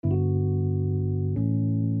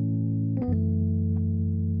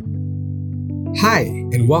Hi,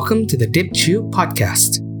 and welcome to the Dip Chew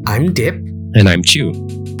podcast. I'm Dip. And I'm Chew.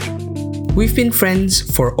 We've been friends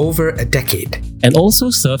for over a decade. And also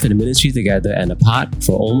served in the ministry together and apart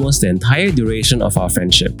for almost the entire duration of our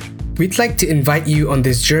friendship. We'd like to invite you on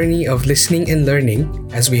this journey of listening and learning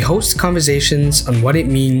as we host conversations on what it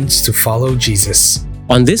means to follow Jesus.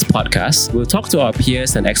 On this podcast, we'll talk to our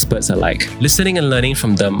peers and experts alike, listening and learning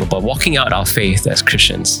from them about walking out our faith as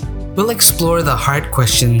Christians. We'll explore the hard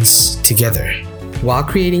questions together, while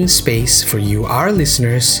creating space for you, our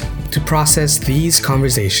listeners, to process these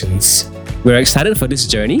conversations. We're excited for this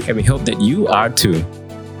journey and we hope that you are too.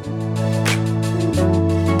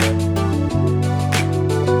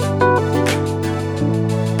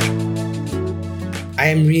 I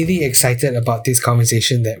am really excited about this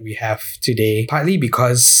conversation that we have today, partly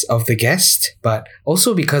because of the guest, but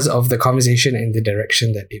also because of the conversation and the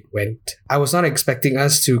direction that it went. I was not expecting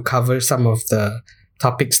us to cover some of the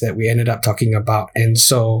topics that we ended up talking about. And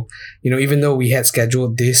so, even though we had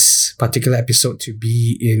scheduled this particular episode to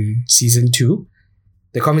be in season 2,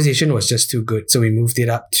 the conversation was just too good. So we moved it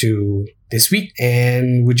up to this week.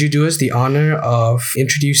 And would you do us the honor of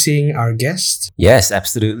introducing our guest? Yes,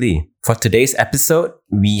 absolutely. For today's episode,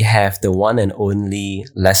 we have the one and only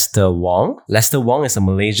Lester Wong. Lester Wong is a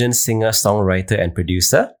Malaysian singer, songwriter, and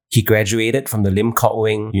producer. He graduated from the Lim Kok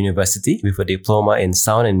Wing University with a diploma in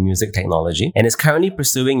sound and music technology and is currently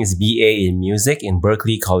pursuing his BA in music in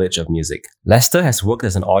Berklee College of Music. Lester has worked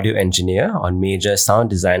as an audio engineer on major sound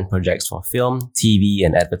design projects for film, TV,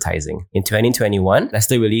 and advertising. In 2021,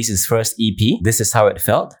 Lester released his first EP, This Is How It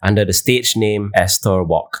Felt, under the stage name Astor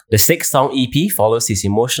Walk. The 6-song EP follows his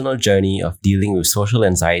emotional journey of dealing with social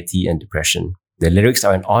anxiety and depression. The lyrics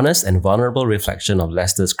are an honest and vulnerable reflection of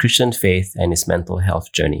Lester's Christian faith and his mental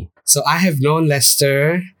health journey. So I have known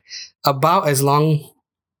Lester about as long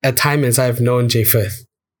a time as I've known Japheth.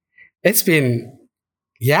 It's been,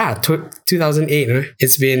 2008. Huh?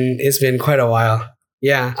 It's been quite a while.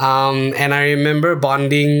 Yeah. And I remember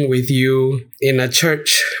bonding with you in a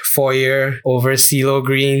church foyer over CeeLo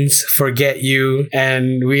Green's Forget You.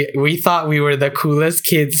 And we thought we were the coolest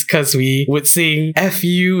kids because we would sing F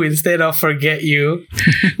you instead of Forget You.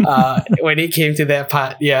 When it came to that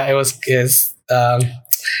part, it was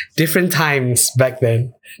different times back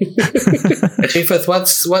then. Japheth,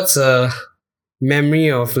 what's a memory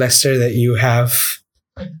of Lester that you have?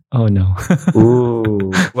 Oh no.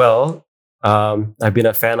 Ooh. Well, I've been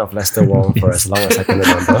a fan of Lester Wong for as long as I can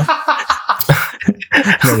remember.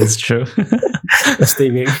 That is true. Lester,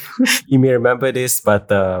 you may remember this,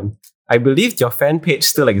 but I believe your fan page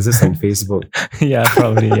still exists on Facebook. Yeah,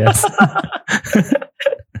 probably, yes.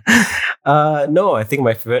 No, I think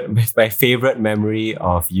my favorite memory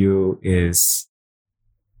of you is,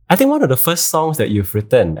 I think one of the first songs that you've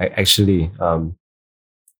written, actually.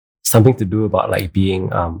 Something to do about like being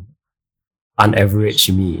unaverage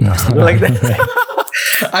me or something like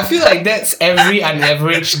that. I feel like that's every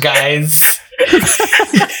unaverage guy's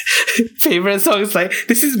favorite song. It's like,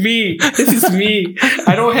 this is me.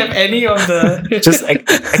 I don't have any of the... Just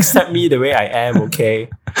accept me the way I am, okay?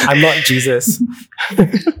 I'm not Jesus.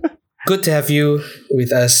 Good to have you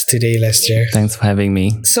with us today, Lester. Thanks for having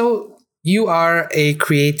me. So, you are a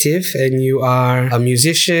creative and you are a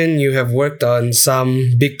musician. You have worked on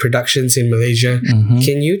some big productions in Malaysia. Mm-hmm.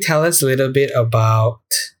 Can you tell us a little bit about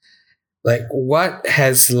what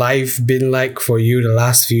has life been like for you the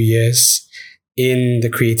last few years in the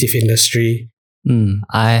creative industry?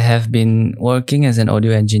 I have been working as an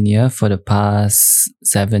audio engineer for the past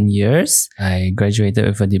 7 years. I graduated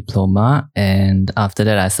with a diploma, and after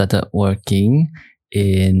that I started working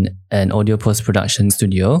in an audio post-production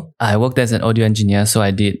studio. I worked as an audio engineer, so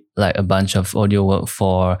I did a bunch of audio work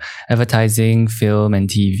for advertising, film, and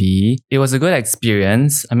TV. It was a good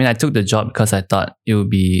experience. I mean, I took the job because I thought it would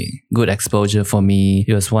be good exposure for me.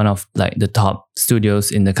 It was one of the top studios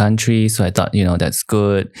in the country, so I thought, that's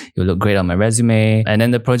good. It would look great on my resume. And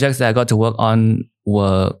then the projects that I got to work on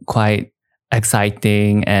were quite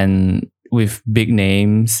exciting and with big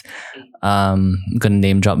names. I'm gonna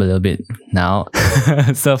name drop a little bit now.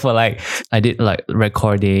 So I did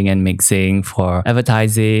recording and mixing for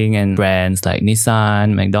advertising and brands like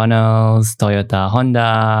Nissan, McDonald's, Toyota,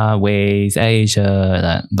 Honda, Waze,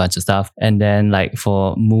 AirAsia, a bunch of stuff. And then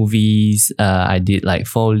for movies, I did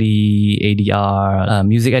Foley, ADR,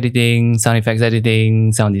 music editing, sound effects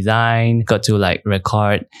editing, sound design. Got to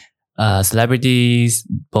record celebrities,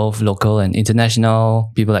 both local and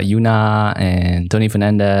international, people like Yuna and Tony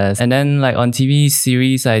Fernandez. And then on TV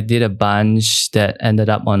series, I did a bunch that ended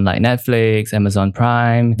up on Netflix, Amazon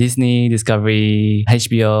Prime, Disney, Discovery,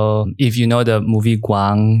 HBO. If you know the movie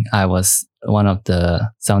Wong, I was one of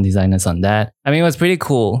the sound designers on that. I mean, it was pretty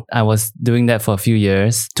cool. I was doing that for a few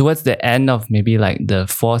years. Towards the end of maybe like the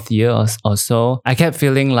 4th year or so, I kept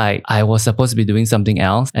feeling like I was supposed to be doing something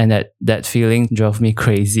else, and that feeling drove me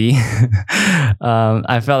crazy.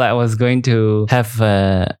 I felt like I was going to have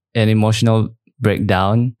an emotional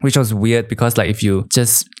breakdown, which was weird because like if you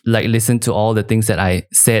just like listen to all the things that I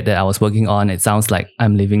said that I was working on, it sounds like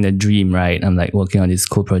I'm living the dream, right? I'm like working on this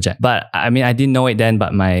cool project. But I mean, I didn't know it then,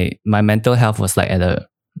 but my mental health was like at a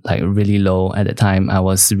like really low at the time. I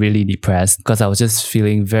was really depressed because I was just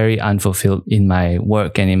feeling very unfulfilled in my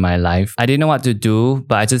work and in my life. I didn't know what to do,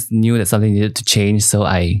 but I just knew that something needed to change, so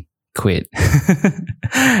I quit.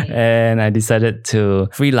 And I decided to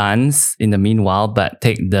freelance in the meanwhile, but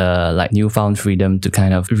take the like newfound freedom to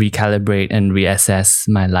kind of recalibrate and reassess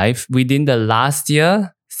my life. Within the last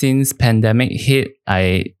year, since pandemic hit,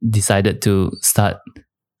 I decided to start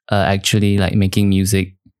actually like making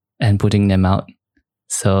music and putting them out.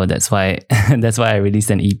 So that's why I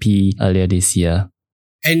released an EP earlier this year.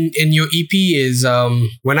 And your EP is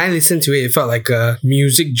when I listened to it, it felt like a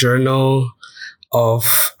music journal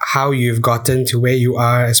of how you've gotten to where you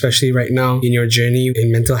are, especially right now in your journey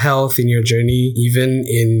in mental health, in your journey even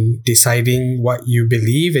in deciding what you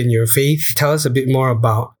believe in your faith. Tell us a bit more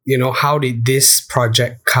about, how did this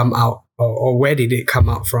project come out, or where did it come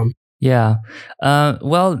out from? Yeah.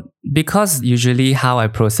 Well, because usually how I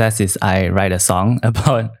process is I write a song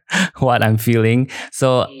about what I'm feeling.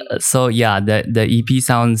 So yeah, the EP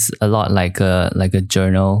sounds a lot like a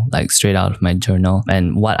journal, like straight out of my journal,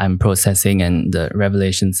 and what I'm processing and the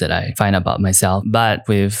revelations that I find about myself. But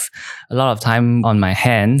with a lot of time on my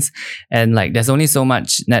hands, and like there's only so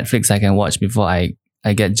much Netflix I can watch before I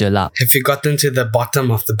get jelak. Have you gotten to the bottom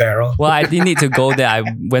of the barrel? Well, I didn't need to go there. I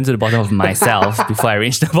went to the bottom of myself before I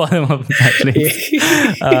reached the bottom of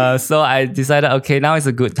Netflix. So I decided, okay, now is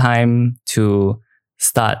a good time to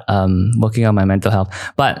start working on my mental health.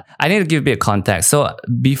 But I need to give a bit of context. So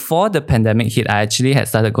before the pandemic hit, I actually had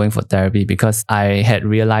started going for therapy because I had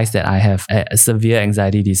realized that I have a severe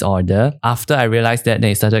anxiety disorder. After I realized that, then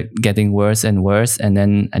it started getting worse and worse. And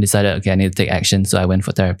then I decided, okay, I need to take action. So I went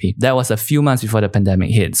for therapy. That was a few months before the pandemic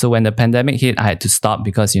hit. So when the pandemic hit, I had to stop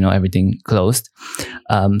because, everything closed.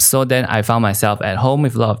 So then I found myself at home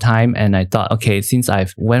with a lot of time, and I thought, okay, since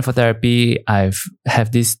I've went for therapy,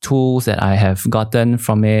 have these tools that I have gotten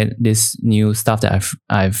from it, this new stuff that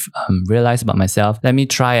I've realized about myself. Let me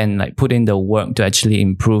try and like put in the work to actually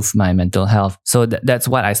improve my mental health. So that's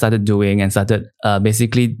what I started doing, and started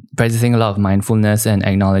basically practicing a lot of mindfulness and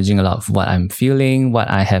acknowledging a lot of what I'm feeling, what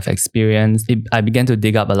I have experienced. I began to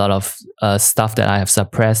dig up a lot of stuff that I have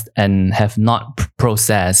suppressed and have not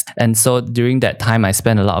processed. And so during that time, I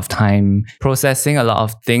spent a lot of time processing a lot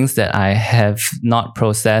of things that I have not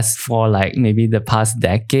processed for like maybe the past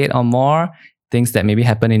decade or more. Things that maybe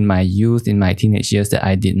happened in my youth, in my teenage years, that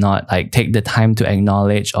I did not like take the time to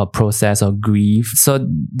acknowledge or process or grieve. So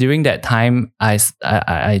during that time, I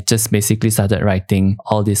just basically started writing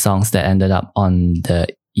all these songs that ended up on the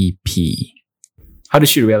EP. How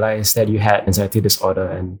did you realize that you had anxiety disorder?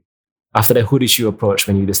 And after that, who did you approach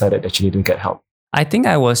when you decided that you need to get help? I think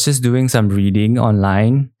I was just doing some reading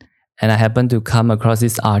online, and I happened to come across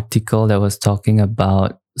this article that was talking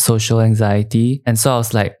about social anxiety. And so I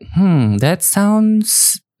was like, that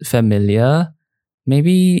sounds familiar.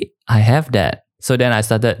 Maybe I have that. So then I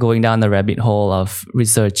started going down the rabbit hole of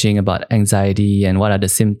researching about anxiety and what are the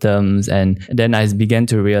symptoms. And then I began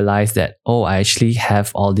to realize that, I actually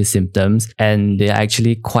have all these symptoms, and they're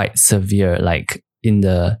actually quite severe. Like in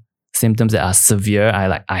the symptoms that are severe,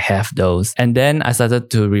 I have those. And then I started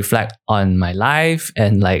to reflect on my life,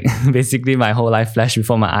 and like basically my whole life flashed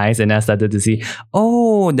before my eyes, and I started to see,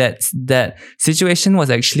 that situation was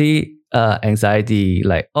actually anxiety.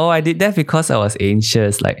 Like, I did that because I was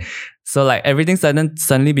anxious. So everything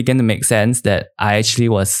suddenly began to make sense, that I actually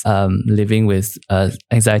was living with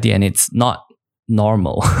anxiety, and it's not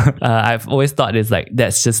normal. I've always thought it's like,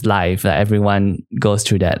 that's just life, that everyone goes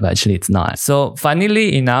through that, but actually it's not. So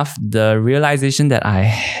funnily enough, the realization that I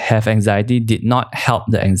have anxiety did not help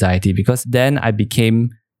the anxiety, because then I became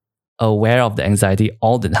aware of the anxiety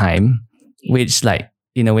all the time, which like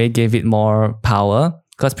in a way gave it more power.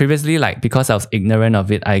 Because previously, because I was ignorant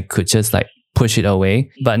of it, I could just push it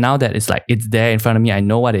away. But now that it's it's there in front of me, I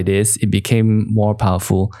know what it is, it became more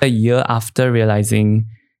powerful. A year after realizing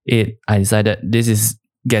it, I decided this is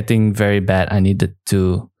getting very bad. I needed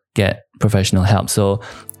to get professional help. So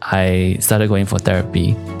I started going for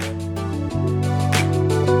therapy.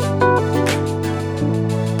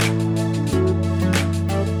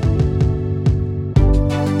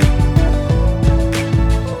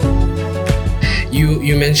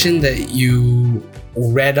 you mentioned that you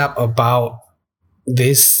read up about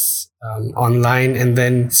this online, and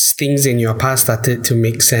then things in your past started to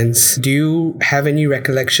make sense. Do you have any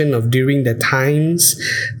recollection of during the times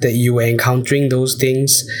that you were encountering those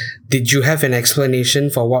things? Did you have an explanation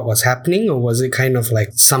for what was happening, or was it kind of like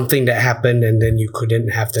something that happened and then you didn't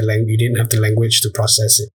have the language to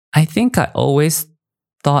process it? I think I always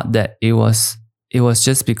thought that it was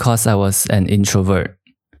just because I was an introvert.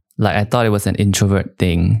 Like I thought it was an introvert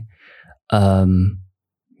thing.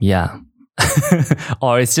 Yeah.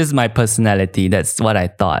 Or it's just my personality. That's what I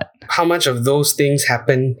thought. How much of those things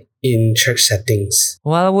happen in church settings?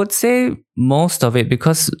 Well, I would say most of it,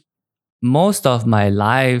 because most of my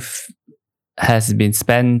life has been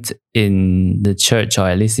spent in the church, or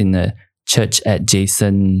at least in a church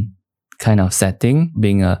adjacent kind of setting,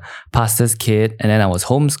 being a pastor's kid. And then I was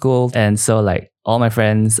homeschooled. And so like all my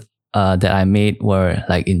friends that I made were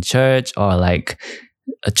like in church or like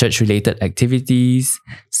church related activities.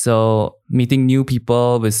 So meeting new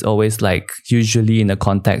people was always like usually in the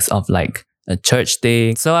context of like a church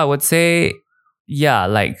day. So I would say, yeah,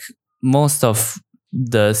 like most of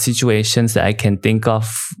the situations that I can think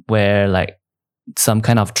of where like some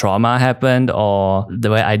kind of trauma happened, or the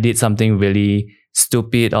way I did something really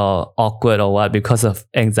stupid or awkward or what because of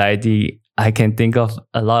anxiety, I can think of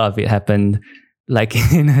a lot of it happened like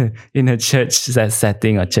in a church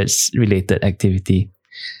setting or church related activity.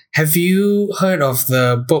 Have you heard of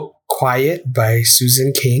the book Quiet by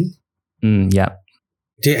Susan Cain? Yeah.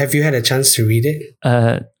 Have you had a chance to read it?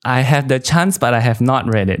 I have the chance, but I have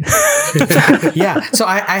not read it. Yeah, so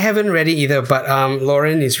I haven't read it either, but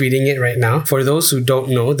Lauren is reading it right now. For those who don't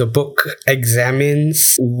know, the book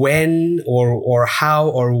examines when or how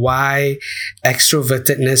or why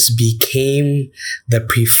extrovertedness became the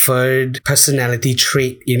preferred personality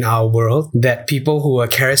trait in our world, that people who are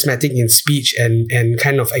charismatic in speech and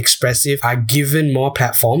kind of expressive are given more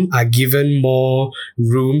platform, are given more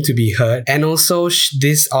room to be heard. And also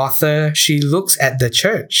this author, she looks at the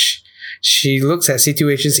church. She looks at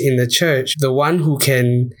situations in the church. The one who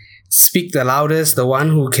can speak the loudest, the one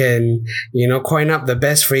who can, coin up the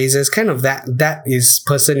best phrases, kind of that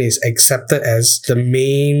person is accepted as the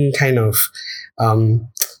main kind of,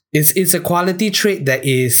 it's a quality trait that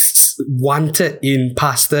is wanted in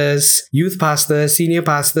pastors, youth pastors, senior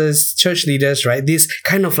pastors, church leaders, right? This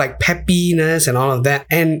kind of like peppiness and all of that.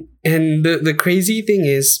 And the crazy thing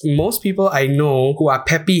is, most people I know who are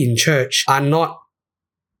peppy in church are not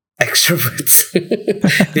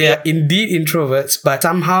extroverts. They are indeed introverts, but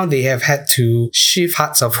somehow they have had to shift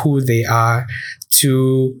parts of who they are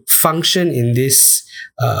to function in this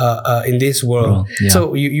world. Yeah.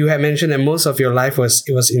 So you had mentioned that most of your life was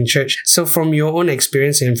in church. So from your own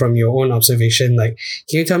experience and from your own observation, like,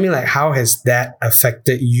 can you tell me like how has that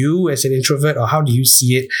affected you as an introvert, or how do you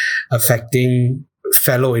see it affecting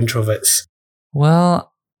fellow introverts?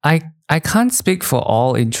 Well, I can't speak for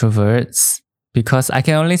all introverts, because I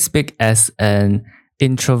can only speak as an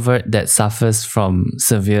introvert that suffers from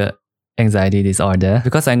severe anxiety disorder,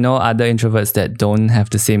 because I know other introverts that don't have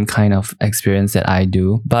the same kind of experience that I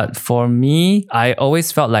do. But for me, I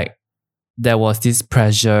always felt like there was this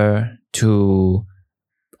pressure to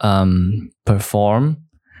perform,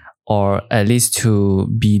 or at least to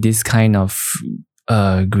be this kind of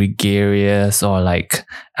gregarious or like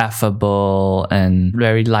affable and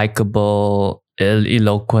very likable,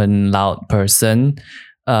 eloquent, loud person,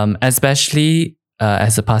 especially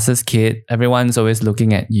as a pastor's kid. Everyone's always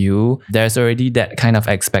looking at you. There's already that kind of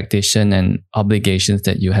expectation and obligations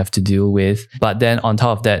that you have to deal with. But then on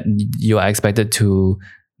top of that, you are expected to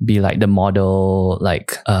be like the model,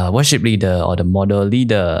 like worship leader or the model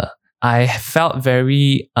leader. I felt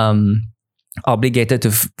very obligated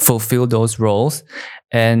to fulfill those roles.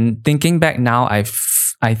 And thinking back now, I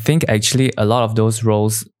think actually a lot of those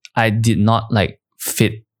roles I did not like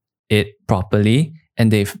fit it properly,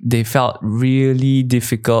 and they felt really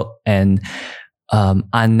difficult and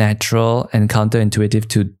unnatural and counterintuitive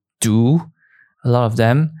to do, a lot of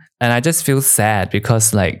them. And I just feel sad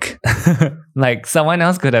because like like someone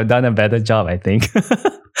else could have done a better job, I think.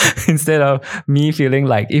 Instead of me feeling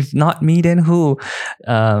like, if not me, then who?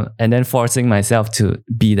 And then forcing myself to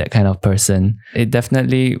be that kind of person. It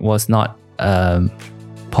definitely was not a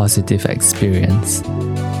positive experience.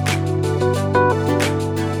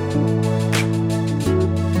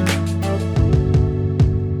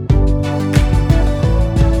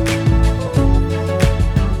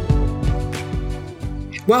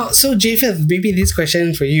 Well, so Japheth, maybe this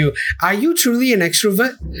question for you. Are you truly an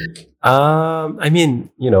extrovert? I mean,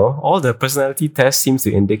 all the personality tests seems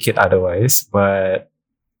to indicate otherwise, but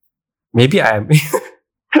maybe I am.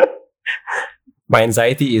 my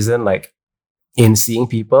anxiety isn't like in seeing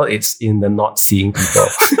people, it's in the not seeing people.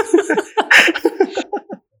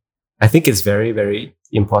 I think it's very, very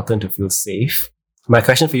important to feel safe. My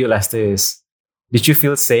question for you, Lester, is did you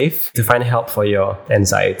feel safe to find help for your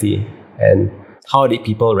anxiety? And how did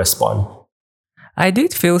people respond? I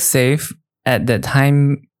did feel safe at that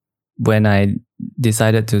time when I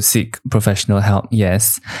decided to seek professional help,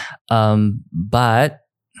 yes. But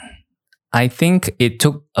I think it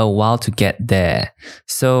took a while to get there.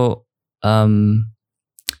 So a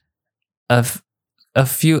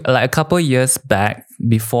couple years back,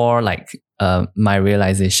 before my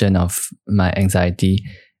realization of my anxiety,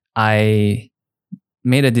 I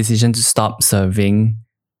made a decision to stop serving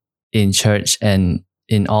in church and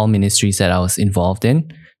in all ministries that I was involved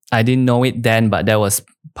in. I didn't know it then, but that was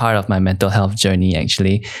part of my mental health journey,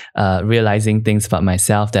 actually, realizing things about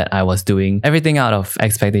myself, that I was doing everything out of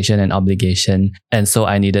expectation and obligation. And so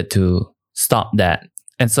I needed to stop that.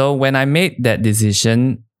 And so when I made that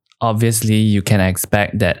decision, obviously you can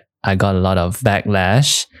expect that I got a lot of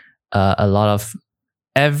backlash.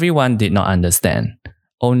 Everyone did not understand.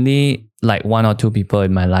 Only like 1 or 2 people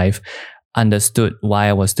in my life understood why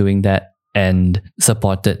I was doing that and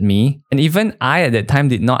supported me. And even I at that time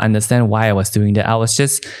did not understand why I was doing that. I was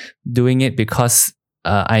just doing it because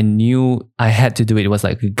I knew I had to do it. It was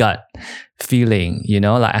like a gut feeling,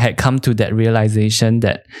 like I had come to that realization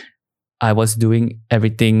that I was doing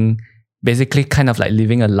everything, basically kind of like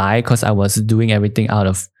living a lie, because I was doing everything out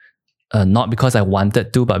of not because I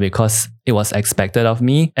wanted to, but because it was expected of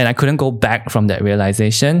me. And I couldn't go back from that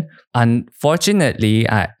realization. Unfortunately,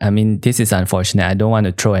 I mean, this is unfortunate. I don't want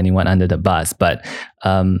to throw anyone under the bus, but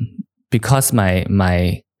because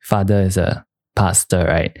my father is a pastor,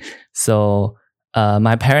 right? So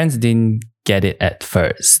my parents didn't get it at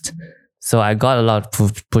first. So I got a lot of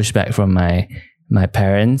pushback from my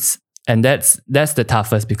parents. And that's the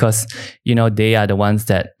toughest, because they are the ones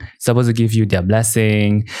that supposed to give you their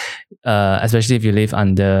blessing, especially if you live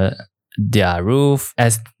under their roof.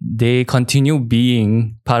 As they continue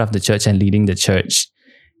being part of the church and leading the church,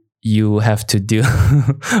 you have to deal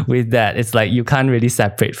with that. It's like you can't really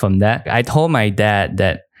separate from that. I told my dad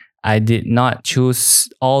that I did not choose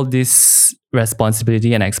all this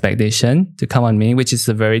responsibility and expectation to come on me, which is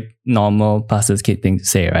a very normal pastor's kid thing to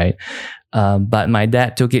say, right? But my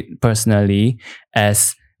dad took it personally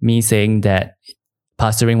as me saying that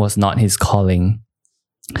pastoring was not his calling.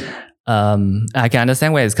 I can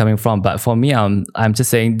understand where it's coming from, but for me, I'm just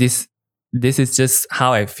saying this is just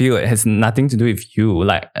how I feel. It has nothing to do with you.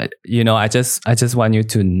 Like, I just want you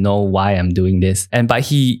to know why I'm doing this. But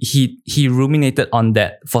he ruminated on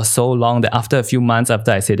that for so long that after a few months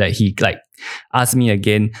after I said that, he asked me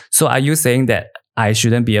again, so are you saying that I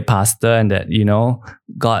shouldn't be a pastor, and that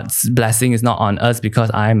God's blessing is not on us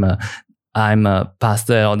because I'm a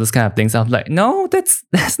pastor and all those kind of things? I was like, no, that's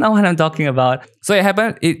not what I'm talking about. So it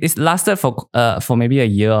happened. It lasted for maybe a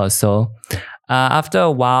year or so. After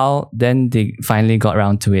a while, then they finally got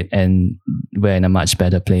around to it, and we're in a much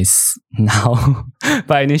better place now.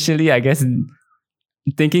 But initially, I guess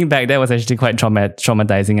thinking back, that was actually quite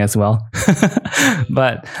traumatizing as well.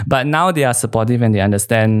 But now they are supportive and they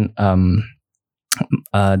understand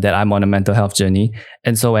that I'm on a mental health journey.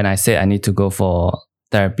 And so when I said I need to go for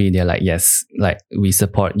therapy, they're like, yes, like we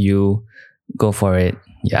support you, go for it.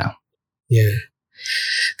 Yeah.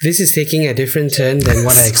 This is taking a different turn than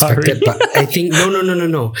what I expected, but I think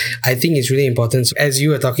no. I think it's really important. So as you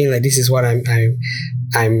were talking, this is what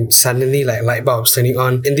I'm suddenly light bulbs turning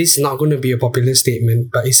on. And this is not going to be a popular statement,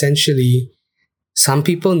 but essentially, some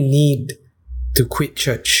people need to quit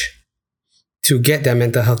church to get their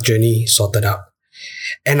mental health journey sorted out.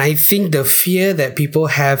 And I think the fear that people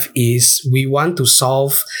have is we want to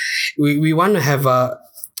solve, we want to have a,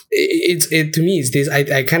 to me, it's this,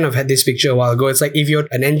 I kind of had this picture a while ago. It's like if you're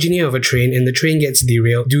an engineer of a train and the train gets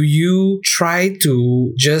derailed, do you try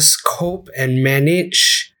to just cope and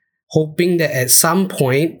manage, hoping that at some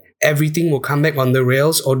point everything will come back on the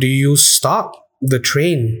rails, or do you stop the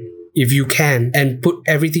train if you can and put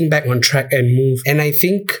everything back on track and move? And I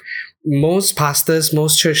think most pastors,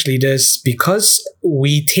 most church leaders, because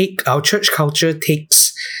our church culture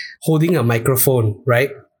takes holding a microphone, right?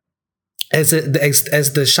 As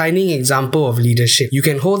the shining example of leadership. You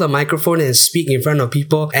can hold a microphone and speak in front of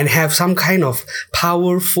people and have some kind of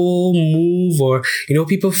powerful move, or,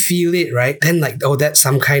 people feel it, right? Then that's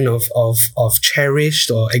some kind of cherished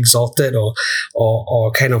or exalted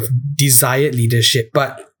or kind of desired leadership.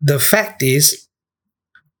 But the fact is,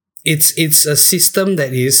 it's a system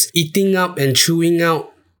that is eating up and chewing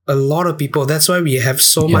out a lot of people. That's why we have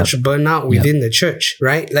so much burnout within the church,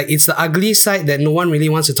 right? Like, it's the ugly side that no one really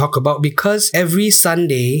wants to talk about, because every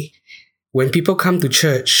Sunday, when people come to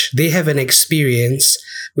church, they have an experience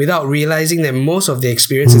without realizing that most of the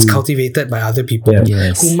experience is cultivated by other people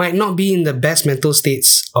who might not be in the best mental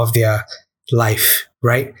states of their life,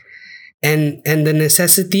 right? And the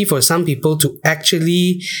necessity for some people to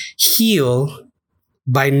actually heal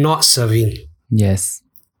by not serving. Yes.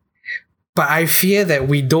 But I fear that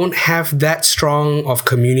we don't have that strong of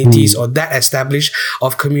communities or that established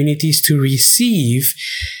of communities to receive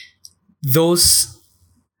those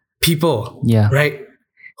people, right?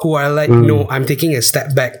 Who are like, no, I'm taking a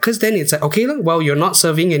step back. Because then it's like, okay, well, you're not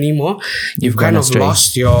serving anymore. You've kind of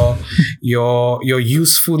lost your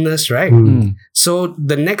usefulness, right? So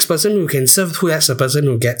the next person who can serve, that's the person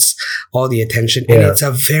who gets all the attention. And it's a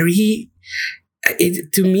very,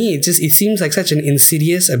 to me, it seems like such an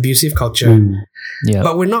insidious, abusive culture.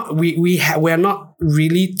 But we're not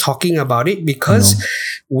really talking about it, because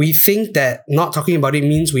we think that not talking about it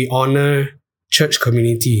means we honor church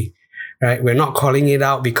community. Right? We're not calling it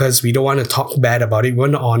out because we don't want to talk bad about it. We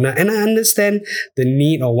want to honor. And I understand the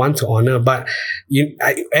need or want to honor, but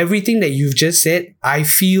everything that you've just said, I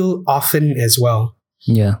feel often as well.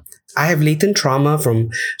 Yeah. I have latent trauma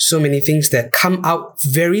from so many things that come out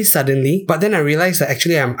very suddenly. But then I realize that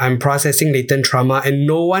actually I'm processing latent trauma and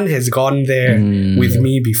no one has gone there with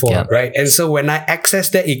me before, right? And so when I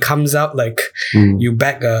access that, it comes out like you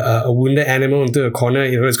back a wounded animal into a corner,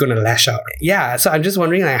 it's going to lash out. Yeah, so I'm just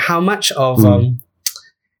wondering, like, how much of,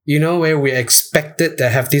 where we're expected to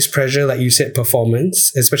have this pressure, like you said,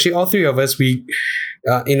 performance, especially all three of us, we...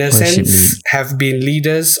 in a sense, have been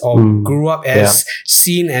leaders or grew up as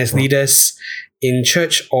seen as leaders in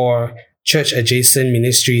church or church adjacent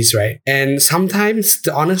ministries, right? And sometimes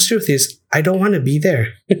the honest truth is, I don't want to be there.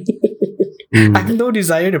 I have no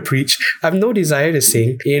desire to preach. I have no desire to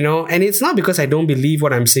sing, and it's not because I don't believe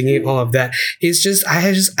what I'm singing, all of that. It's just,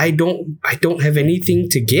 I don't have anything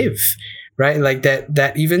to give, right? Like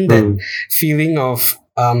that feeling of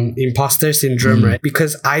imposter syndrome, right?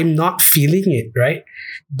 Because I'm not feeling it, right?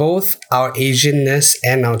 Both our Asianness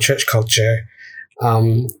and our church culture,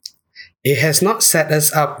 it has not set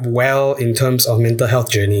us up well in terms of mental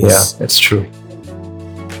health journeys. Yeah, that's true.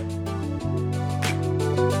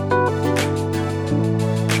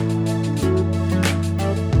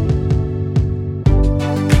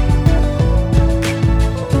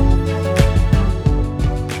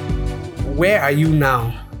 Where are you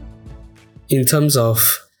now? In terms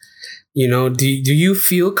of, do you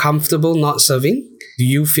feel comfortable not serving? Do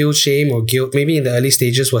you feel shame or guilt? Maybe in the early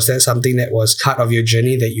stages, was that something that was part of your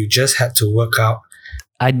journey that you just had to work out?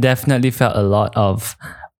 I definitely felt a lot of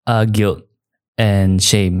guilt and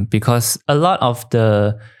shame, because a lot of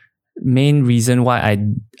the main reason why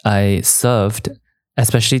I served,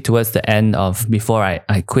 especially towards the end of before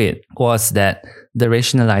I quit, was that the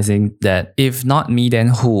rationalizing that if not me, then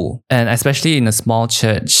who? And especially in a small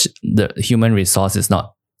church, the human resource is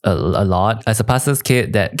not a lot. As a pastor's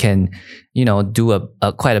kid that can, do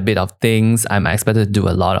quite a bit of things, I'm expected to do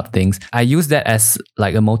a lot of things. I use that as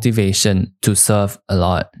like a motivation to serve a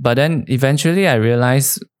lot. But then eventually I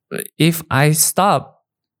realized, if I stop,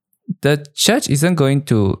 the church isn't going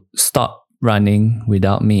to stop running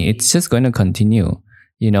without me. It's just going to continue,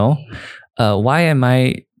 why am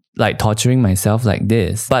I like torturing myself like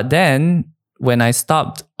this? But then when I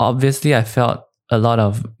stopped, obviously I felt a lot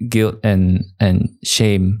of guilt and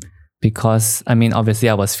shame, because obviously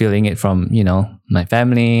I was feeling it from my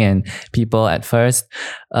family and people at first,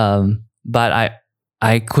 but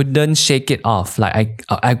I couldn't shake it off. Like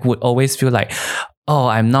I would always feel like, oh,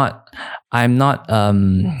 I'm not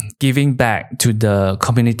giving back to the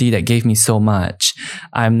community that gave me so much.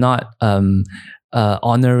 I'm not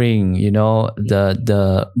honoring,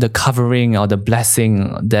 the covering or the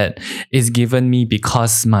blessing that is given me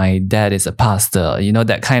because my dad is a pastor,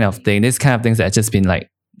 that kind of thing. This kind of things that have just been like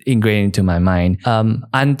ingrained into my mind.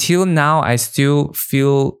 Until now, I still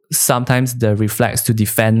feel sometimes the reflex to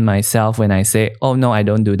defend myself when I say, oh no, I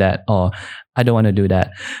don't do that, or I don't want to do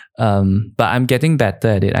that. But I'm getting better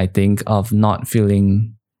at it, I think, of not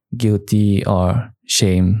feeling guilty or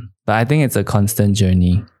shame. But I think it's a constant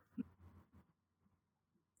journey.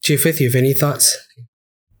 Chiefith, you have any thoughts?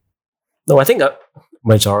 No, I think the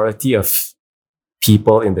majority of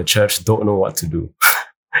people in the church don't know what to do.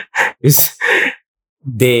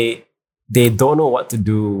 They don't know what to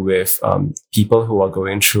do with people who are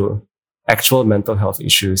going through actual mental health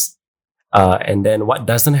issues. And then what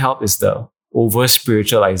doesn't help is the over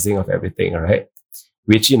spiritualizing of everything, right?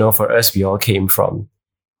 Which, for us, we all came from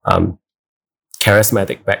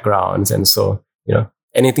charismatic backgrounds. And so,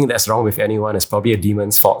 anything that's wrong with anyone is probably a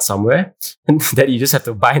demon's fault somewhere that you just have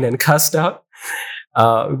to bind and cast out.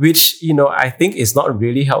 Which, I think is not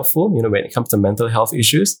really helpful, when it comes to mental health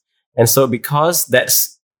issues. And so because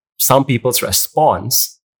that's some people's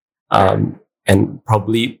response, and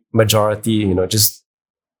probably majority, just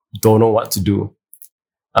don't know what to do.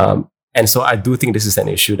 And so I do think this is an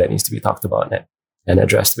issue that needs to be talked about and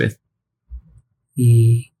addressed with.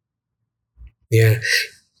 Yeah.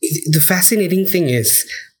 The fascinating thing is,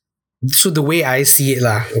 so the way I see it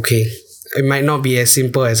okay, it might not be as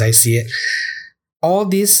simple as I see it. All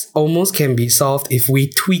this almost can be solved if we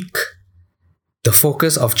tweak the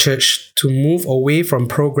focus of church to move away from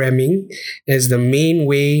programming as the main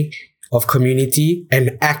way of community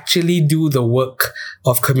and actually do the work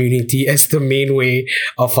of community as the main way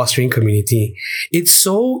of fostering community. It's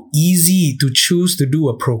so easy to choose to do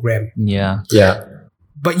a program. Yeah.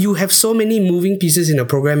 But you have so many moving pieces in a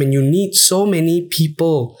program and you need so many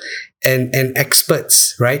people and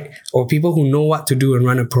experts, right? Or people who know what to do and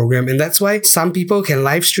run a program. And that's why some people can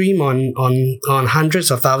live stream on hundreds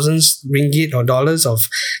of thousands ringgit or dollars of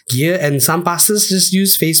gear, and some pastors just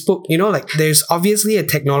use Facebook. There's obviously a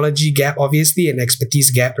technology gap, obviously an expertise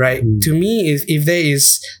gap, right? To me, if there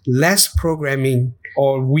is less programming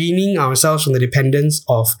or weaning ourselves from the dependence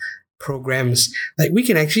of programs, we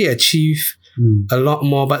can actually achieve a lot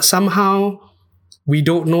more, but somehow we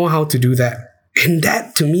don't know how to do that. And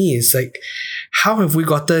that to me is how have we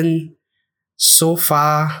gotten so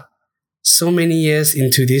far, so many years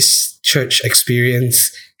into this church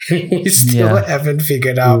experience, and we still haven't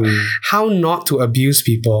figured out how not to abuse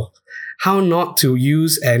people, how not to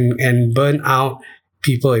use and burn out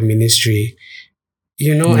people in ministry,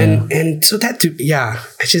 and so that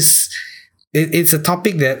it's a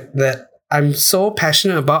topic that I'm so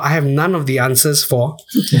passionate about. I have none of the answers for.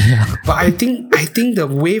 But I think the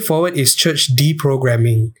way forward is church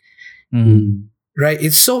deprogramming. Right?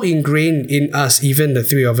 It's so ingrained in us, even the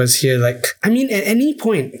three of us here. At any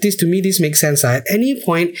point, this makes sense. At any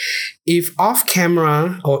point, if off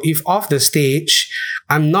camera or if off the stage,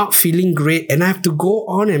 I'm not feeling great and I have to go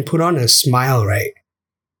on and put on a smile, right?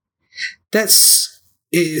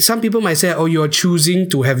 Some people might say, you're choosing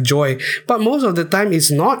to have joy. But most of the time,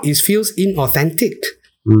 it's not. It feels inauthentic.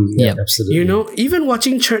 Absolutely. Even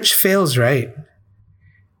watching church fails, right?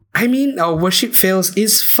 Our worship fails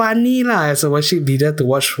is funny as a worship leader to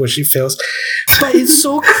watch worship fails. But it's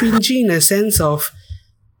so cringy in a sense of,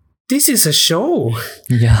 this is a show.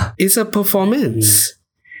 Yeah. It's a performance.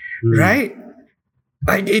 Right?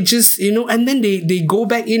 It just, and then they go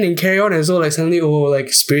back in and carry on, and so suddenly,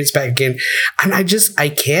 spirit's back again. And I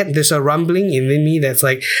can't. There's a rumbling in me that's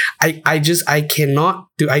I cannot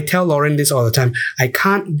do. I tell Lauren this all the time. I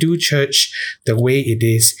can't do church the way it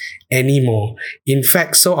is anymore. In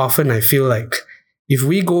fact, so often I feel like if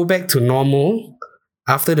we go back to normal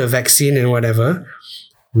after the vaccine and whatever,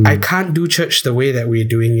 I can't do church the way that we're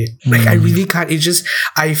doing it. I really can't. It's just,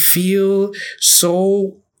 I feel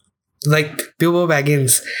so like Bilbo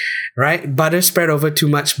Baggins, right? Butter spread over too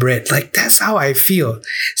much bread. That's how I feel.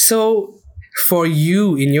 So for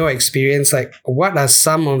you, in your experience, what are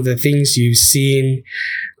some of the things you've seen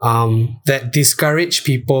that discourage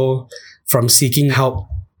people from seeking help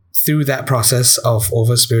through that process of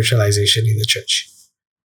over spiritualization in the church?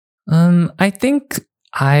 I think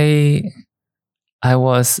I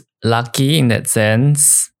was lucky in that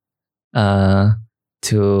sense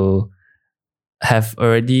to have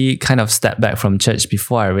already kind of stepped back from church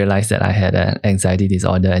before I realized that I had an anxiety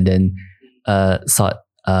disorder, and then sought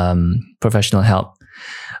professional help.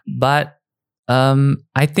 But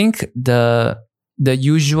I think the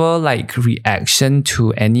usual reaction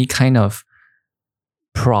to any kind of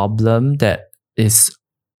problem that is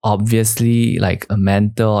obviously a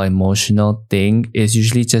mental or emotional thing is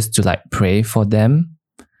usually just to pray for them.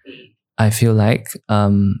 I feel at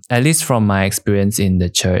least from my experience in the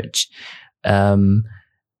church. And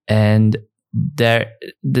there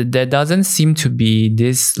doesn't seem to be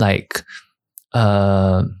this an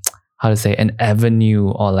avenue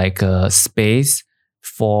or a space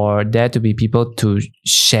for there to be people to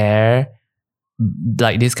share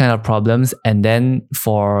these kind of problems, and then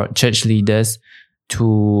for church leaders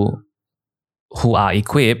who are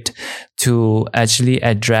equipped to actually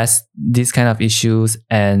address these kind of issues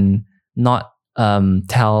and not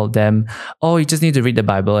tell them, you just need to read the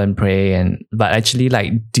Bible and pray, but actually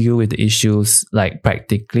deal with the issues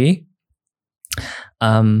practically.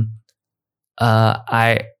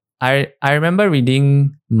 I remember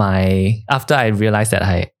reading after I realized that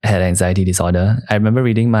I had anxiety disorder, I remember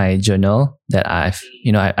reading my journal that I've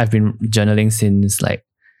been journaling since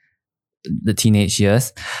the teenage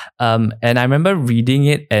years. And I remember reading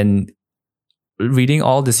it and reading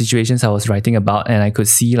all the situations I was writing about, and I could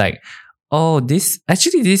see like, oh, this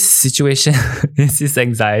situation is this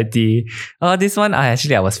anxiety. Oh, this one, I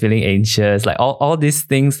was feeling anxious. Like all these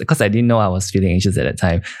things, because I didn't know I was feeling anxious at that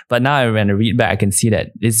time. But now when I read back, I can see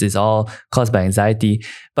that this is all caused by anxiety.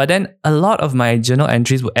 But then a lot of my journal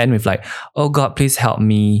entries would end with like, oh God, please help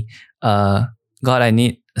me. God, I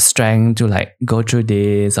need strength to like go through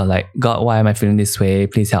this, or like, God, why am I feeling this way?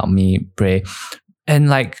 Please help me, pray. And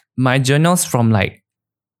like my journals from like,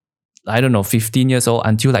 I don't know, 15 years old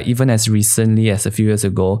until like even as recently as a few years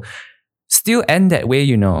ago, still end that way,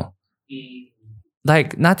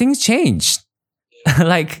 Like nothing's changed.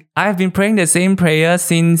 Like I've been praying the same prayer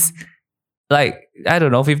since like, I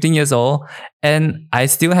don't know, 15 years old, and I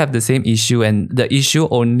still have the same issue. And the issue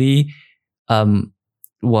only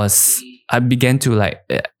was I began to like,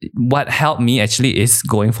 what helped me actually is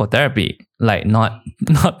going for therapy, like not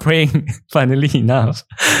praying, funnily enough,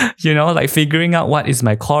 like figuring out what is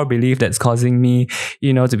my core belief that's causing me,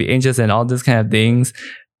 to be anxious and all those kind of things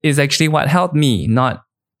is actually what helped me, not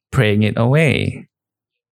praying it away.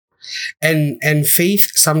 And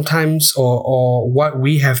faith sometimes, or what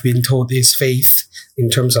we have been told is faith in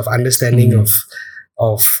terms of understanding of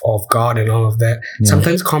God and all of that,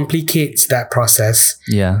 sometimes complicates that process.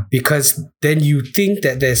 Yeah. Because then you think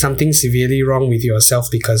that there's something severely wrong with yourself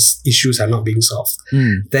because issues are not being solved.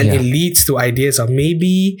 Then it leads to ideas of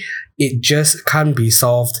maybe it just can't be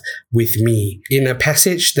solved with me. In a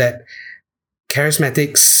passage that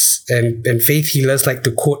charismatics and faith healers like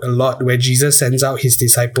to quote a lot, where Jesus sends out his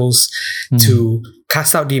disciples to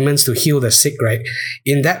cast out demons, to heal the sick, right?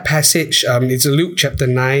 In that passage, it's Luke chapter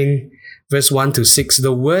 9, verse 1 to 6,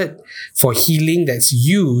 the word for healing that's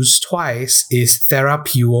used twice is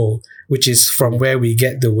therapeuo, which is from where we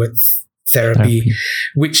get the word therapy,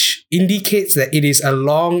 which indicates that it is a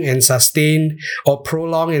long and sustained or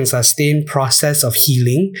prolonged and sustained process of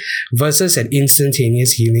healing versus an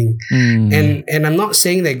instantaneous healing. And I'm not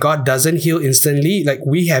saying that God doesn't heal instantly. Like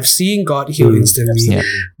we have seen God heal instantly,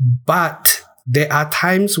 but there are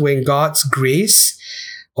times when God's grace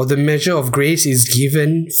or the measure of grace is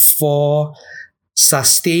given for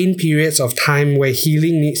sustained periods of time where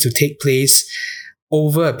healing needs to take place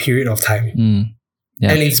over a period of time.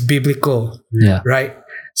 And it's biblical, right?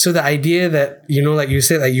 So the idea that, like you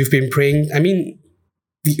said, like you've been praying, I mean,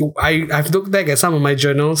 I've looked back at some of my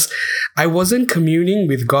journals. I wasn't communing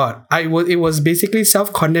with God. It was basically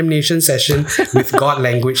self-condemnation session with God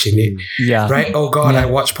language in it. Yeah. Right? Oh God, I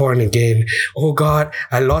watched porn again. Oh God,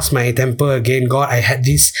 I lost my temper again. God, I had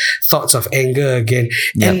these thoughts of anger again.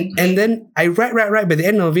 And then I write. By the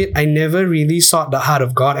end of it, I never really sought the heart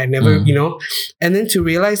of God. I never, and then to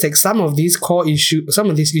realize like some of these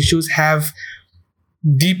issues have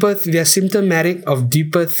deeper, they're symptomatic of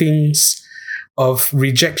deeper things, of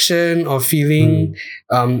rejection, of feeling,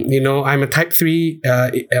 I'm a type 3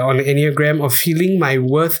 on the Enneagram, of feeling my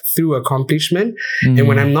worth through accomplishment. And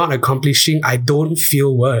when I'm not accomplishing, I don't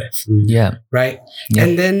feel worth. Right?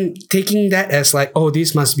 And then taking that as like, oh,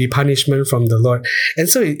 this must be punishment from the Lord. And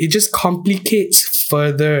so it just complicates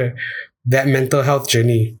further that mental health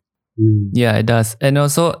journey. Yeah, it does. And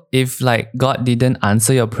also, if like God didn't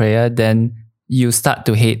answer your prayer, then you start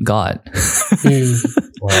to hate God.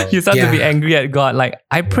 Wow. You start to be angry at God. Like,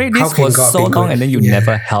 I prayed this for so long and then you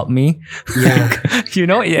never help me. It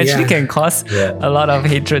actually can cause a lot of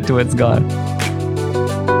hatred towards God.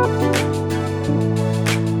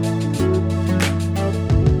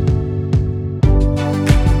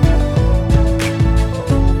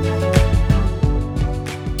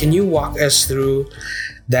 Can you walk us through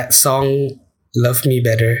that song, Love Me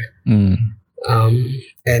Better?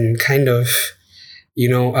 And kind of,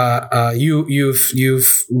 you've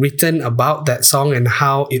written about that song and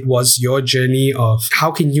how it was your journey of how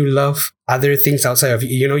can you love other things outside of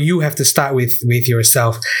you. You have to start with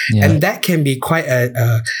yourself. And that can be quite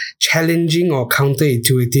a challenging or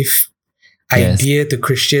counterintuitive idea to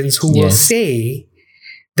Christians who will say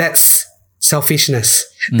that's selfishness,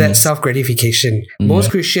 that's self-gratification. Most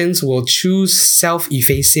Christians will choose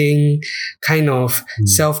self-effacing, kind of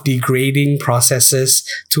self-degrading processes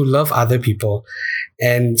to love other people.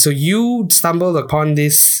 And so you stumbled upon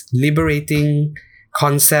this liberating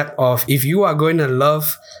concept of if you are going to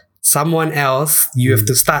love someone else, you have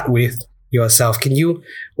to start with yourself. Can you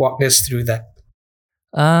walk us through that?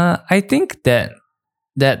 I think that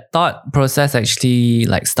thought process actually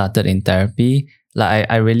like started in therapy. Like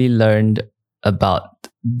I really learned about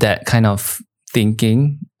that kind of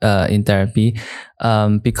thinking in therapy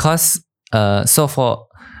because so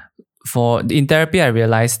in therapy, I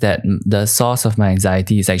realized that the source of my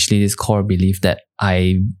anxiety is actually this core belief that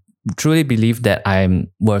I truly believe that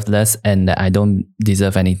I'm worthless and that I don't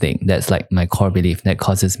deserve anything. That's like my core belief that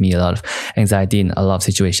causes me a lot of anxiety in a lot of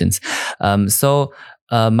situations. So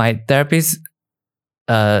my therapist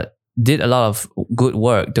did a lot of good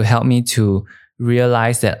work to help me to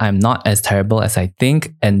realize that I'm not as terrible as I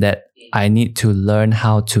think, and that I need to learn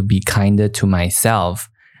how to be kinder to myself.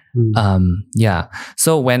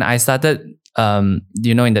 So when I started, in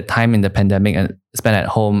the time in the pandemic and spent at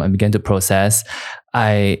home and began to process,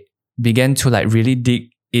 I began to like really dig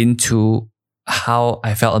into how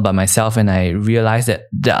I felt about myself, and I realized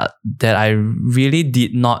that I really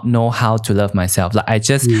did not know how to love myself. Like I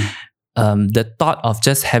just, the thought of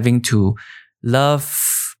just having to love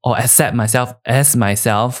or accept myself as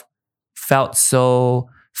myself felt so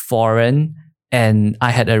foreign, and I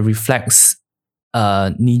had a reflex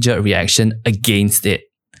knee-jerk reaction against it.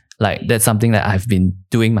 Like that's something that I've been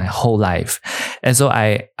doing my whole life. And so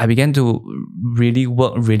I began to really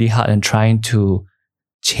work really hard and trying to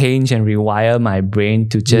change and rewire my brain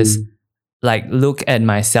to just like look at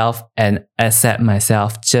myself and accept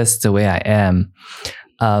myself just the way I am.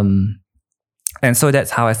 And so that's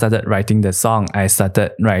how I started writing the song. I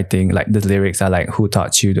started writing, like the lyrics are like, who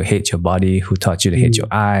taught you to hate your body? Who taught you to hate your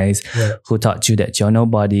eyes? Yeah. Who taught you that you're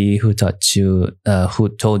nobody? Who told you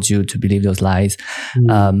to believe those lies?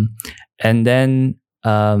 And then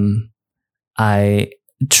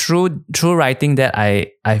through writing that,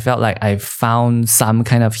 I felt like I found some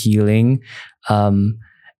kind of healing.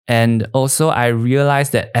 And also I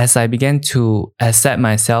realized that as I began to accept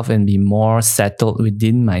myself and be more settled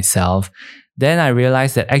within myself, then I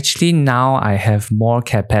realized that actually now I have more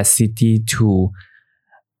capacity to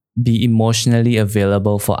be emotionally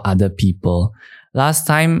available for other people. Last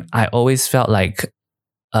time, I always felt like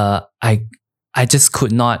I just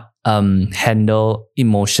could not handle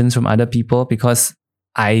emotions from other people because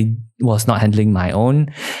I was not handling my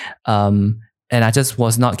own. And I just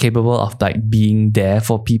was not capable of like being there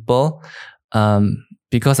for people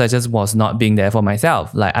because I just was not being there for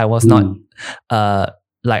myself. Like I was not...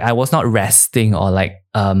 I was not resting or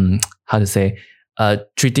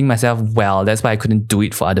treating myself well. That's why I couldn't do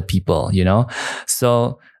it for other people,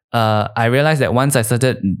 So I realized that once I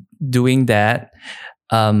started doing that,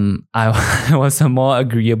 I was a more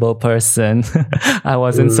agreeable person. I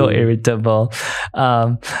wasn't so irritable.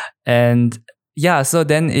 So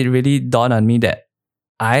then it really dawned on me that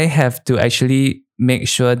I have to actually make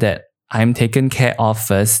sure that I'm taken care of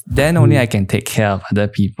first. Then only I can take care of other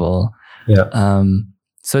people. Yeah.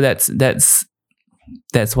 So that's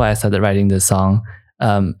why I started writing the song.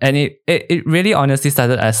 And it really honestly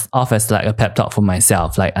started off as like a pep talk for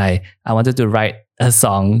myself. Like I wanted to write a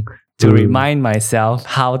song to remind myself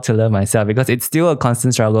how to love myself, because it's still a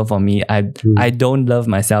constant struggle for me. I don't love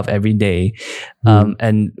myself every day.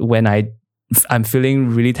 And when I'm feeling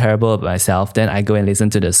really terrible about myself, then I go and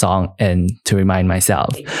listen to the song and to remind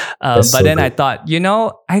myself. But then I thought,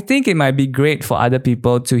 I think it might be great for other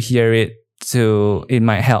people to hear it too. It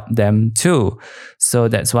might help them too. So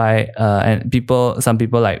that's why, and some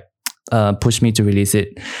people like pushed me to release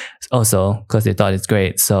it also because they thought it's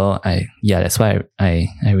great. So that's why I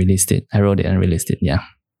released it. I wrote it and released it. Yeah.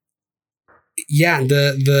 Yeah.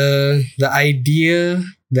 The idea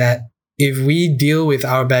that if we deal with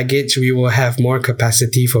our baggage, we will have more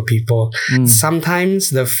capacity for people. Sometimes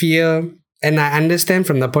the fear, and I understand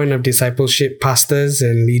from the point of discipleship, pastors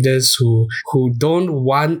and leaders who don't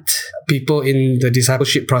want people in the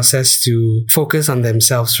discipleship process to focus on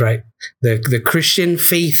themselves, right? The Christian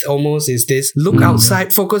faith almost is this: look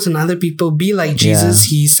outside, focus on other people, be like Jesus.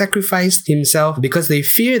 He sacrificed himself, because they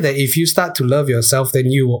fear that if you start to love yourself, then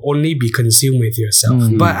you will only be consumed with yourself.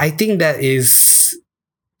 But I think that is...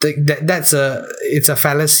 it's a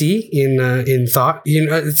fallacy in thought.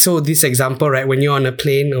 So this example, right? When you're on a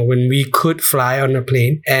plane, or when we could fly on a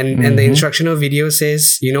plane, and the instructional video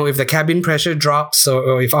says, if the cabin pressure drops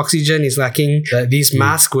or if oxygen is lacking, these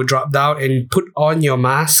masks will drop down, and put on your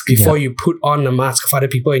mask before you put on a mask of other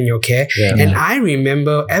people in your care. And I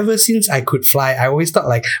remember ever since I could fly, I always thought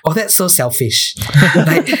like, oh, that's so selfish.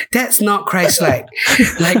 Like that's not Christ-like.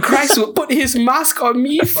 Like Christ would put his mask on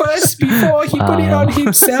me first before he put it on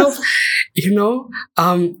himself.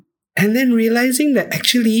 And then realizing that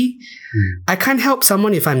actually I can't help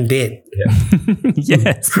someone if I'm dead.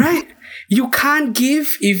 Yes. Right? You can't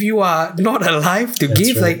give if you are not alive to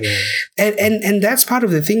give. Right, and that's part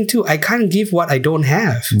of the thing too. I can't give what I don't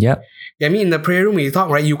have. Yep. I mean, in the prayer room we talk,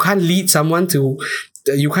 right? You can't lead someone to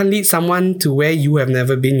where you have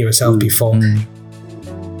never been yourself before.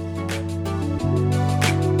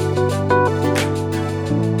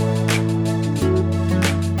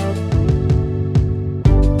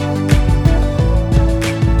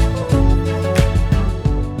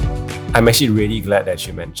 I'm actually really glad that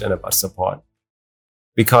you mentioned about support.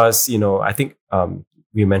 Because, I think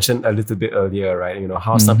we mentioned a little bit earlier, right?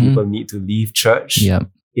 How some people need to leave church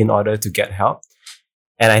in order to get help.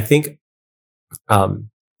 And I think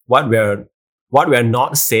what we're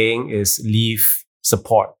not saying is leave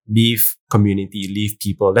support, leave community, leave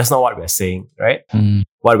people. That's not what we're saying, right?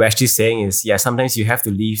 What we're actually saying is, sometimes you have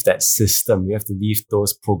to leave that system. You have to leave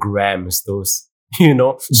those programs, those,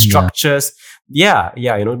 structures.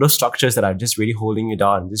 Those structures that are just really holding you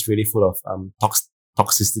down, just really full of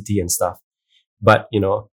toxicity and stuff. But,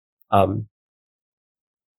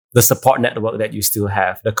 the support network that you still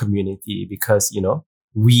have, the community, because,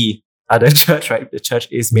 we are the church, right? The church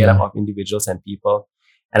is made up of individuals and people.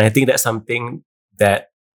 And I think that's something that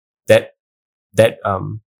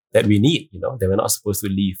we need, that we're not supposed to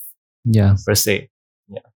leave per se.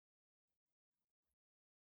 Yeah.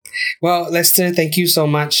 Well, Lester, thank you so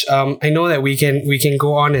much. I know that we can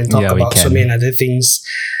go on and talk about so many other things.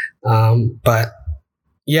 But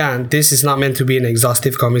this is not meant to be an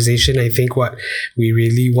exhaustive conversation. I think what we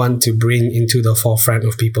really want to bring into the forefront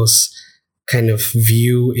of people's kind of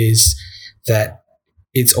view is that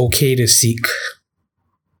it's okay to seek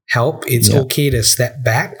help. It's okay to step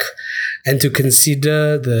back and to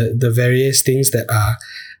consider the various things that are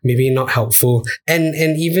maybe not helpful. And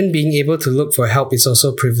even being able to look for help is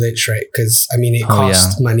also privilege, right? Because, it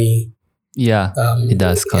costs money. Yeah, it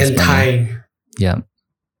does cost and money. Time. Yeah.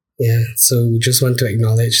 Yeah, so we just want to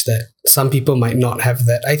acknowledge that some people might not have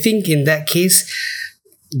that. I think in that case,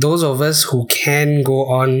 those of us who can go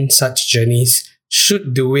on such journeys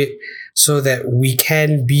should do it so that we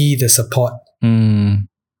can be the support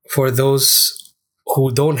for those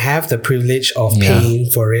who don't have the privilege of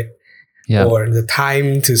paying for it or the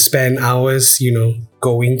time to spend hours,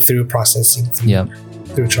 going through processing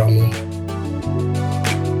through trauma.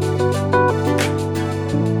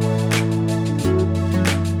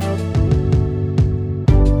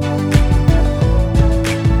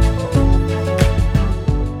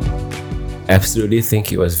 Absolutely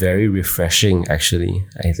think it was very refreshing, actually.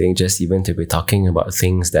 I think just even to be talking about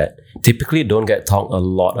things that typically don't get talked a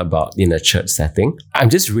lot about in a church setting. I'm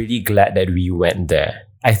just really glad that we went there.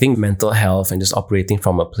 I think mental health and just operating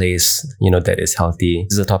from a place, that is healthy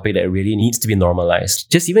is a topic that really needs to be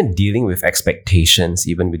normalized. Just even dealing with expectations,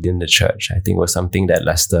 even within the church, I think was something that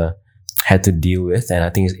Lester had to deal with. And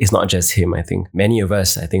I think it's not just him. I think many of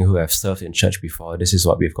us, who have served in church before, this is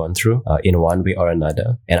what we've gone through in one way or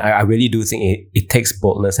another. And I really do think it takes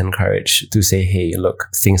boldness and courage to say, hey, look,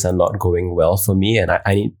 things are not going well for me and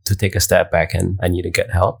I need to take a step back and I need to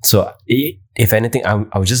get help. So if anything,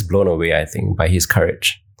 I was just blown away, I think, by his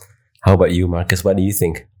courage. How about you, Marcus? What do you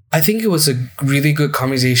think? I think it was a really good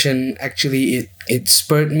conversation. Actually, it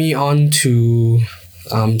spurred me on to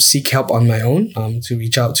seek help on my own, to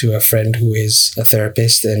reach out to a friend who is a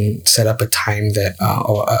therapist and set up a time that,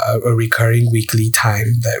 or a recurring weekly time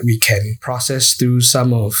that we can process through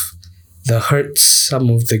some of the hurts, some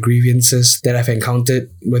of the grievances that I've encountered,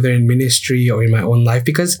 whether in ministry or in my own life.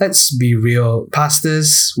 Because let's be real,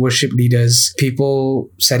 pastors, worship leaders, people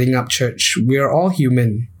setting up church, we are all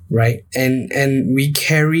human, right? And we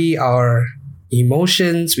carry our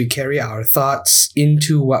emotions, we carry our thoughts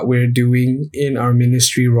into what we're doing in our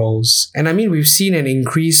ministry roles. And we've seen an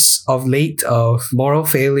increase of late of moral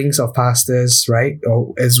failings of pastors, right?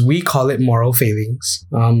 Or as we call it, moral failings.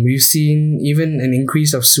 We've seen even an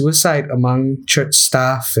increase of suicide among church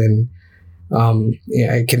staff. And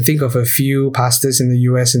I can think of a few pastors in the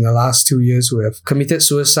US in the last 2 years who have committed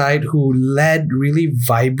suicide, who led really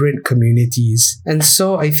vibrant communities. And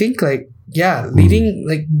so I think leading,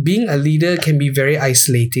 being a leader can be very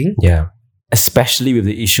isolating. Yeah. Especially with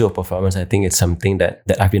the issue of performance, I think it's something that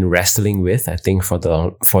I've been wrestling with, I think, for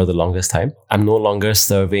the longest time. I'm no longer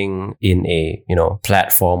serving in a,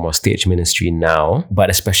 platform or stage ministry now, but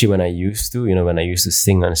especially when I used to, when I used to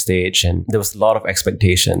sing on stage, and there was a lot of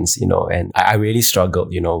expectations, and I really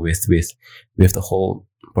struggled, with the whole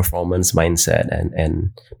performance mindset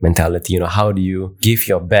and mentality. How do you give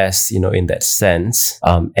your best, in that sense,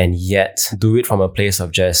 and yet do it from a place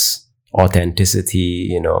of just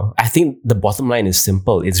authenticity? I think the bottom line is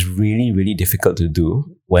simple. It's really, really difficult to do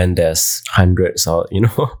when there's hundreds or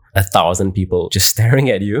 1,000 people just staring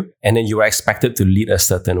at you, and then you are expected to lead a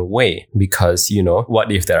certain way because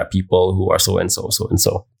what if there are people who are so and so.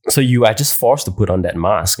 So you are just forced to put on that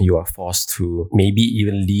mask. You are forced to maybe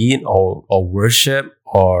even lead or worship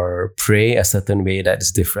or pray a certain way that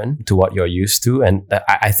is different to what you're used to. And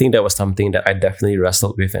I think that was something that I definitely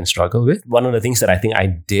wrestled with and struggled with. One of the things that I think I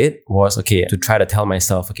did was, to try to tell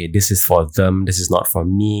myself, this is for them, this is not for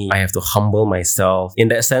me. I have to humble myself. In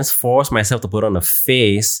that sense, force myself to put on a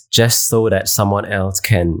face just so that someone else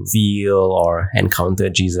can feel or encounter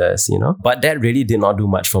Jesus, But that really did not do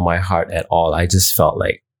much for my heart at all. I just felt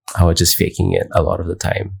like I was just faking it a lot of the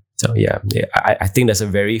time. So I think there's a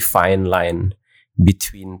very fine line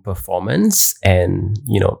between performance and,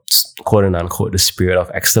 quote and unquote, the spirit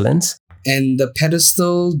of excellence. And the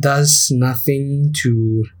pedestal does nothing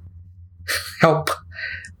to help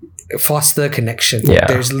foster connection. Yeah.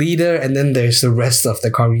 There's leader and then there's the rest of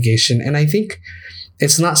the congregation. And I think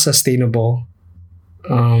it's not sustainable.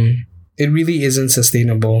 It really isn't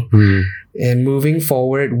sustainable. And moving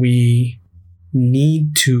forward, we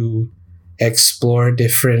need to explore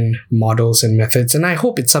different models and methods. And I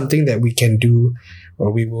hope it's something that we can do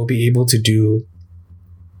or we will be able to do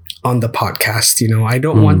on the podcast. I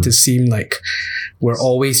don't want to seem like we're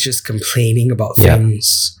always just complaining about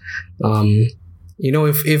things.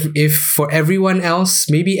 If for everyone else,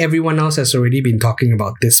 maybe everyone else has already been talking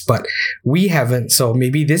about this, but we haven't. So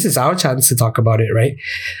maybe this is our chance to talk about it, right?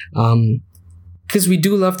 Because we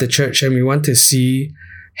do love the church and we want to see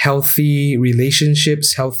healthy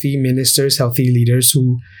relationships, healthy ministers, healthy leaders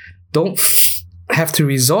who don't have to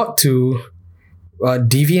resort to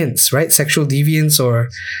deviance, right? Sexual deviance or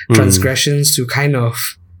transgressions to kind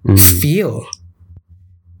of feel,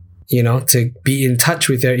 to be in touch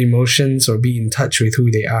with their emotions or be in touch with who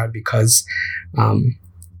they are because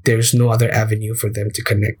there's no other avenue for them to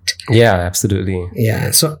connect. Yeah, absolutely.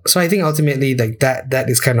 Yeah. So I think ultimately like that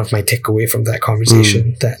is kind of my takeaway from that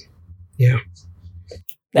conversation.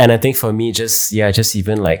 And I think for me, just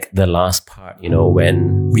even like the last part,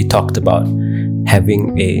 when we talked about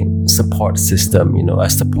having a support system, a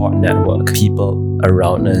support network, people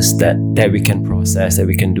around us that we can process, that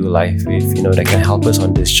we can do life with, that can help us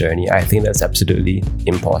on this journey. I think that's absolutely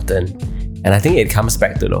important. And I think it comes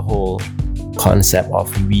back to the whole concept of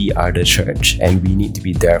we are the church and we need to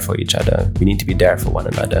be there for each other. We need to be there for one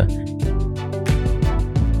another.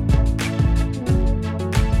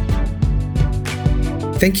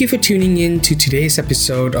 Thank you for tuning in to today's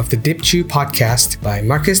episode of the Dip Chew podcast by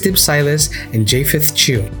Marcus Dip Silas and Japheth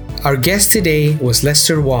Chew. Our guest today was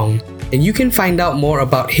Lester Wong, and you can find out more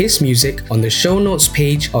about his music on the show notes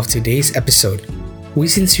page of today's episode. We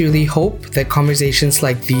sincerely hope that conversations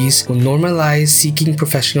like these will normalize seeking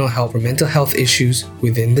professional help for mental health issues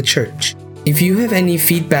within the church. If you have any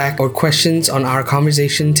feedback or questions on our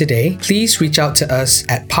conversation today, please reach out to us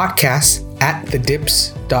at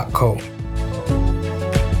podcast@thedips.co.